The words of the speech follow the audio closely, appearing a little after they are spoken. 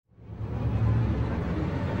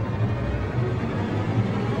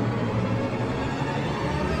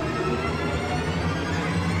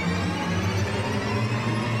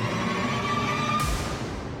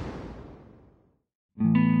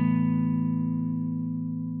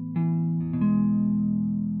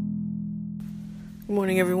Good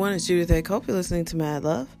morning, everyone. It's Judith A. Cope. You're listening to Mad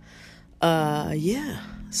Love.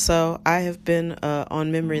 So I have been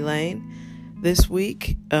on memory lane this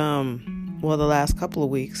week, the last couple of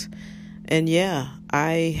weeks. And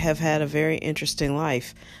I have had a very interesting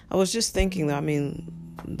life. I was just thinking,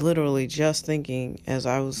 literally just thinking as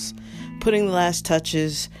I was putting the last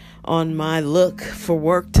touches on my look for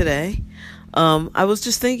work today. I was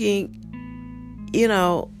just thinking,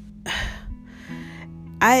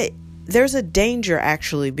 there's a danger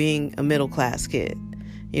actually being a middle class kid.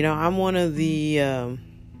 I'm one of the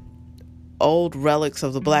old relics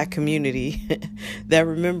of the black community that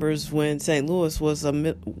remembers when St. Louis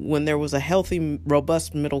when there was a healthy,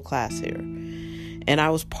 robust middle class here. And I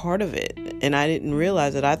was part of it. And I didn't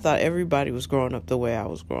realize it. I thought everybody was growing up the way I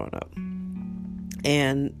was growing up.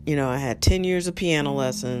 And, I had 10 years of piano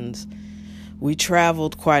lessons. We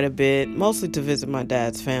traveled quite a bit, mostly to visit my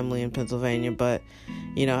dad's family in Pennsylvania, but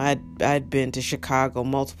I'd been to Chicago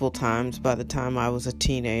multiple times by the time I was a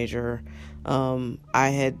teenager. I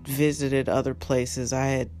had visited other places. I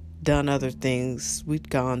had done other things.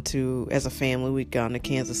 As a family, we'd gone to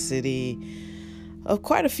Kansas City,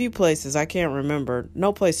 quite a few places. I can't remember.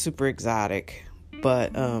 No place super exotic,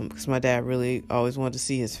 but because my dad really always wanted to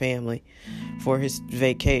see his family for his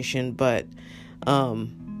vacation, but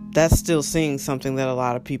that's still seeing something that a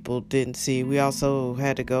lot of people didn't see. We also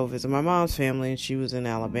had to go visit my mom's family, and she was in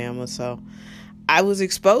Alabama. So I was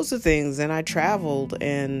exposed to things, and I traveled,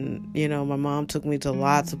 and, my mom took me to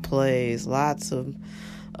lots of plays, lots of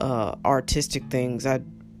artistic things. I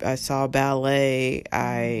saw ballet.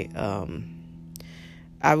 I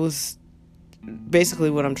was basically,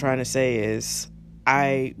 what I'm trying to say is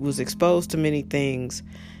I was exposed to many things.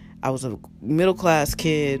 I was a middle-class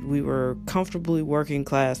kid. We were comfortably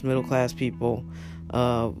working-class, middle-class people.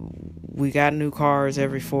 We got new cars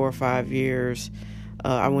every 4 or 5 years.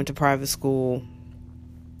 I went to private school.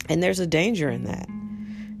 And there's a danger in that,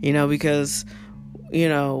 because,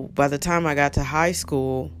 by the time I got to high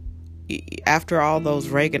school, after all those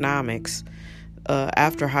Reaganomics,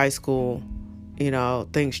 after high school,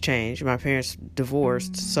 things changed. My parents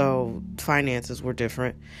divorced, so finances were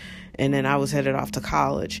different. And then I was headed off to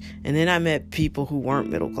college. And then I met people who weren't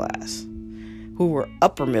middle class, who were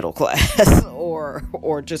upper middle class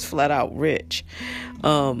or just flat out rich.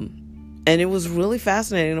 And it was really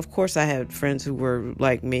fascinating. Of course, I had friends who were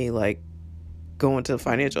like me, like going to the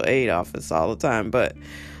financial aid office all the time. But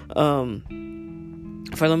for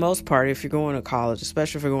the most part, if you're going to college,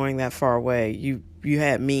 especially if you're going that far away, you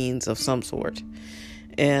had means of some sort.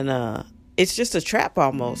 And it's just a trap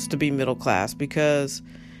almost to be middle class, because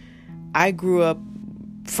I grew up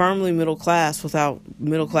firmly middle class without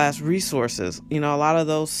middle class resources. A lot of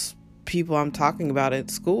those people I'm talking about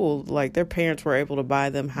at school, like their parents were able to buy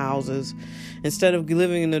them houses. Instead of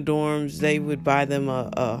living in the dorms, they would buy them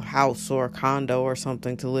a house or a condo or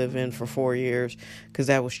something to live in for 4 years, because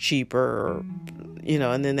that was cheaper,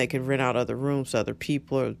 and then they could rent out other rooms to other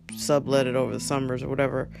people or sublet it over the summers or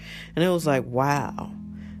whatever. And it was like, wow,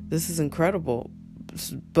 this is incredible.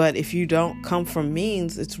 But if you don't come from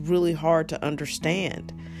means, it's really hard to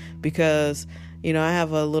understand, because, I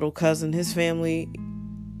have a little cousin, his family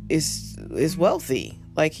is wealthy.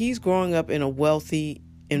 Like, he's growing up in a wealthy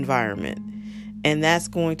environment, and that's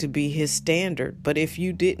going to be his standard. But if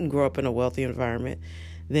you didn't grow up in a wealthy environment,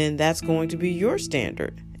 then that's going to be your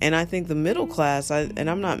standard. And I think the middle class, and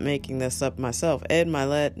I'm not making this up myself, Ed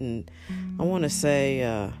Mylett, and I want to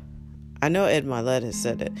say, I know Ed Mylett has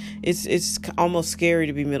said it. It's almost scary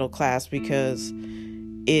to be middle class, because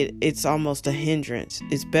it's almost a hindrance.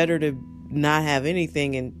 It's better to not have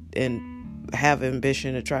anything and have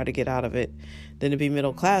ambition to try to get out of it than to be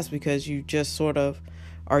middle class, because you just sort of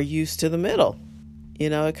are used to the middle.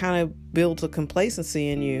 It kind of builds a complacency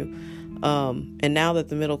in you. And now that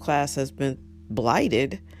the middle class has been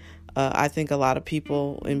blighted, I think a lot of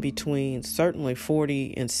people in between certainly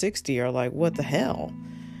 40 and 60 are like, what the hell?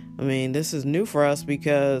 This is new for us,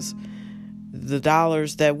 because the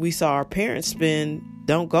dollars that we saw our parents spend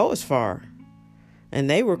don't go as far. And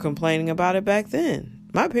they were complaining about it back then.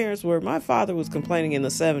 My father was complaining in the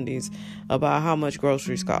 70s about how much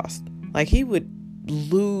groceries cost. Like, he would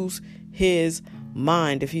lose his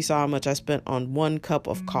mind if he saw how much I spent on 1 cup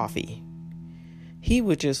of coffee. He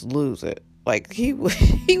would just lose it. Like, he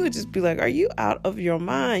would just be like, are you out of your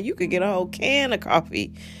mind? You could get a whole can of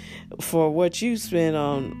coffee for what you spend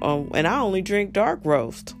on, and I only drink dark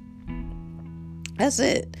roast. That's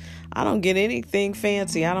it. I don't get anything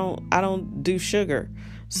fancy. I don't do sugar.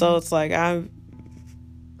 So it's like, I'm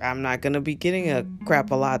not going to be getting a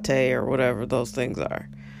crappa latte or whatever those things are.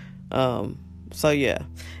 So yeah,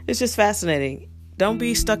 it's just fascinating. Don't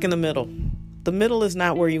be stuck in the middle. The middle is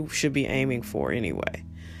not where you should be aiming for anyway.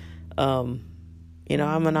 I'm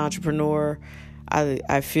an entrepreneur.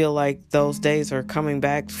 I feel like those days are coming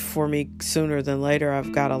back for me sooner than later.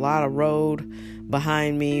 I've got a lot of road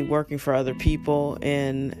behind me working for other people,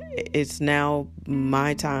 and it's now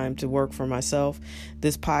my time to work for myself.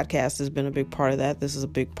 This podcast has been a big part of that. This is a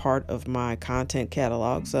big part of my content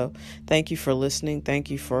catalog. So thank you for listening.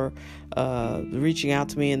 Thank you for reaching out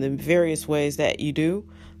to me in the various ways that you do.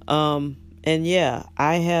 And yeah,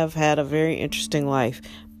 I have had a very interesting life,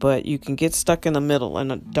 but you can get stuck in the middle,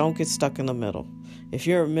 and don't get stuck in the middle. If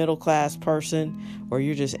you're a middle class person, or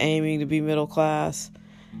you're just aiming to be middle class,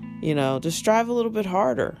 just strive a little bit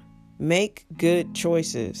harder. Make good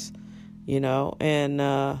choices, and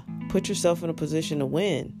put yourself in a position to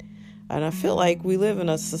win. And I feel like we live in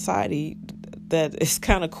a society that is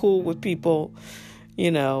kind of cool with people,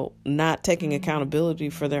 not taking accountability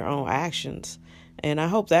for their own actions. And I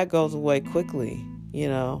hope that goes away quickly.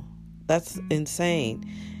 That's insane.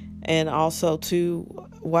 And also, too,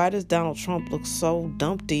 why does Donald Trump look so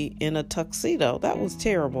dumpty in a tuxedo? That was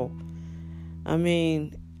terrible. I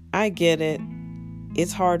mean, I get it.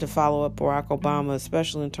 It's hard to follow up Barack Obama,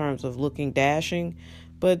 especially in terms of looking dashing.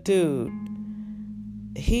 But, dude,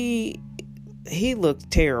 he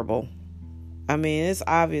looked terrible. I mean, it's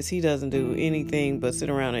obvious he doesn't do anything but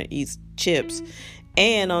sit around and eat chips.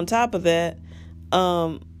 And on top of that,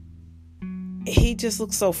 he just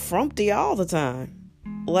looks so frumpy all the time.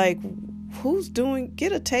 Like,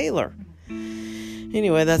 get a tailor.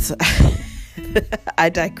 Anyway, that's, I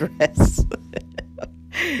digress.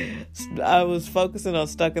 I was focusing on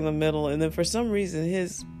stuck in the middle, and then for some reason,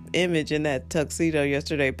 his image in that tuxedo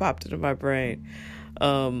yesterday popped into my brain.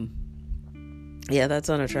 Yeah, that's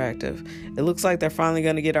unattractive. It looks like they're finally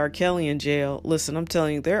going to get R. Kelly in jail. Listen, I'm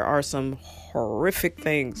telling you, there are some horrific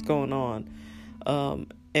things going on.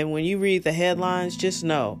 And when you read the headlines, just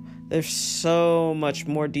know there's so much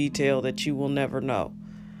more detail that you will never know,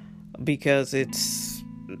 because it's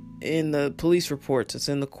in the police reports, it's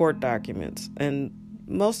in the court documents, and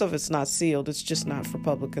most of it's not sealed. It's just not for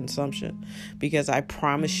public consumption, because I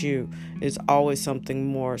promise you, it's always something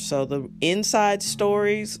more. So the inside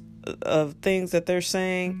stories of things that they're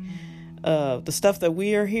saying, the stuff that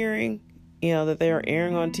we are hearing, that they are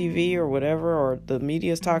airing on TV or whatever, or the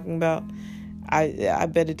media is talking about, I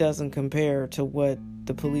bet it doesn't compare to what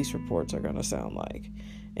the police reports are going to sound like.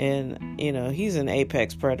 And, he's an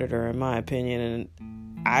apex predator, in my opinion, and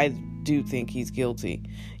I do think he's guilty.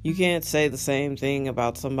 You can't say the same thing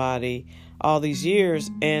about somebody all these years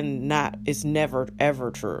and it's never,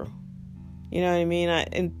 ever true. You know what I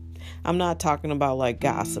mean? I'm not talking about like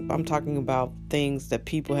gossip. I'm talking about things that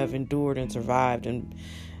people have endured and survived. And,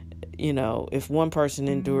 if one person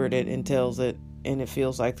endured it and tells it and it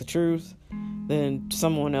feels like the truth, then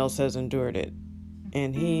someone else has endured it.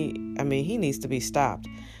 And he needs to be stopped.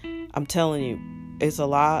 I'm telling you, it's a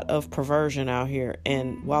lot of perversion out here.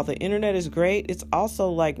 And while the internet is great, it's also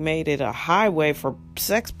like made it a highway for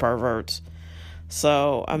sex perverts.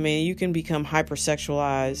 So, you can become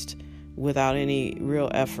hypersexualized without any real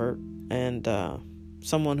effort. And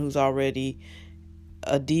someone who's already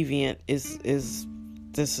a deviant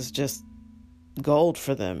this is just gold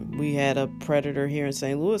for them. We had a predator here in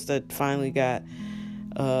St. Louis that finally got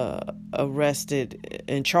arrested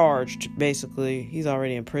and charged. Basically, he's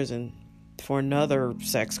already in prison for another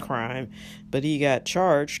sex crime, but he got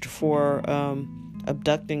charged for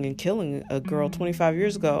abducting and killing a girl 25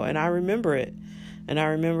 years ago. And I remember it, and I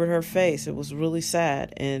remembered her face. It was really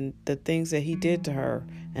sad, and the things that he did to her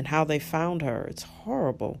and how they found her, it's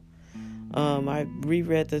horrible. I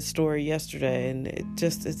reread the story yesterday, and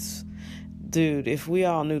it's dude, if we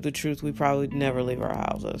all knew the truth, we probably never leave our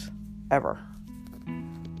houses ever.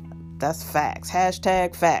 That's facts.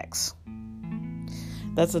 Hashtag facts.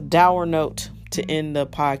 That's a dour note to end the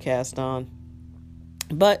podcast on.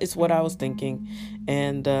 But it's what I was thinking.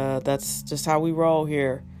 And that's just how we roll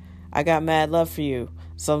here. I got mad love for you.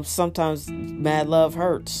 Sometimes mad love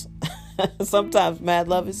hurts. Sometimes mad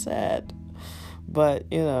love is sad. But,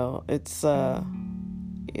 it's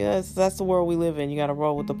that's the world we live in. You got to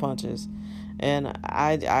roll with the punches. And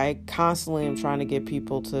I constantly am trying to get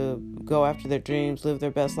people to go after their dreams, live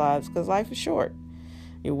their best lives, because life is short.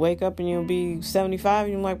 You wake up and you'll be 75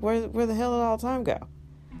 and you're like, where the hell did all the time go?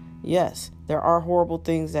 Yes, there are horrible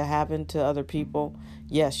things that happen to other people.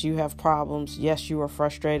 Yes, you have problems. Yes, you are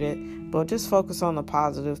frustrated. But just focus on the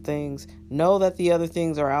positive things. Know that the other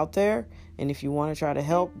things are out there. And if you want to try to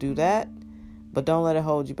help, do that. But don't let it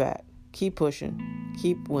hold you back. Keep pushing.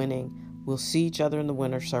 Keep winning. We'll see each other in the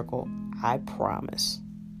winner's circle. I promise.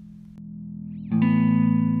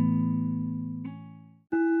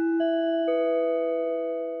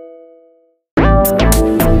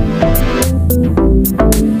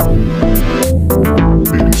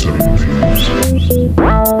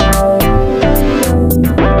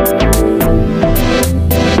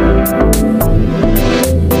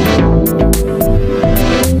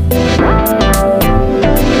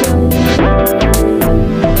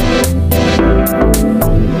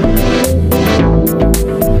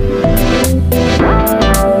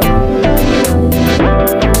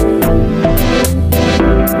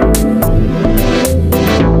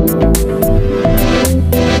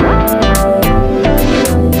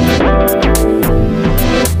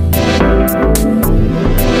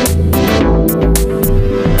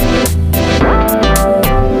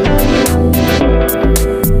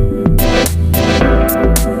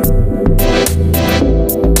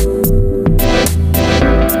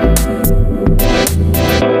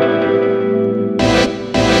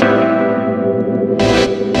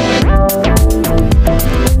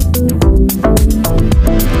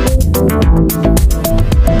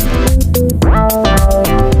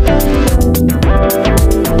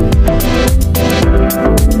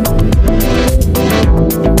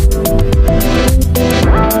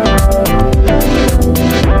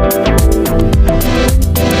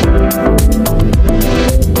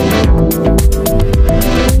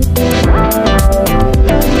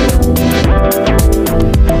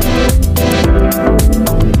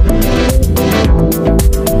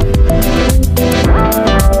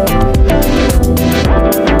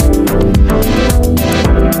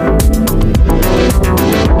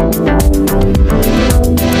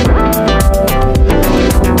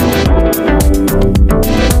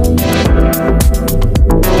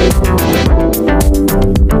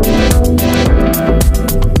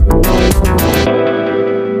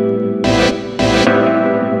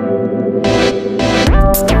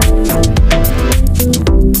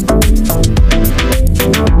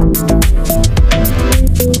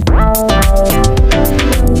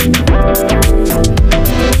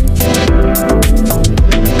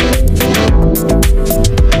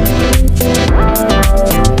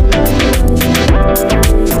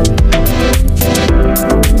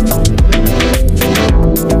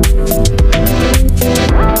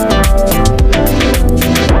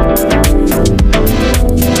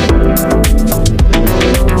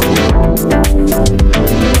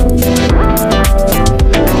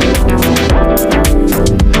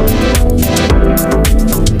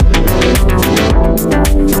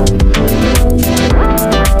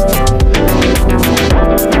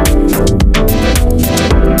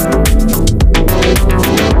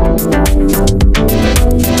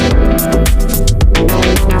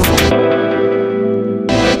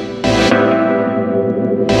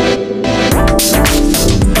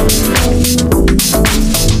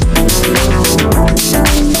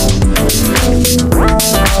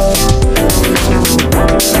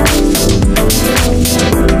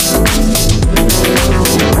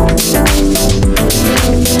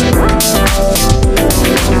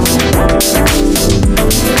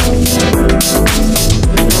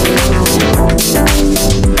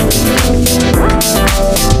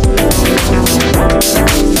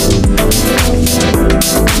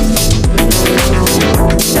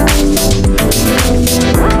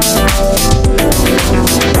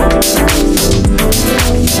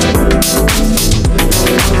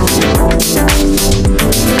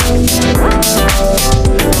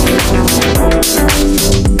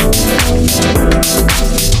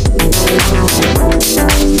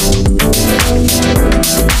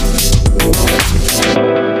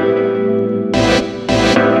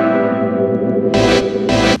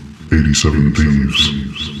 37 Thieves.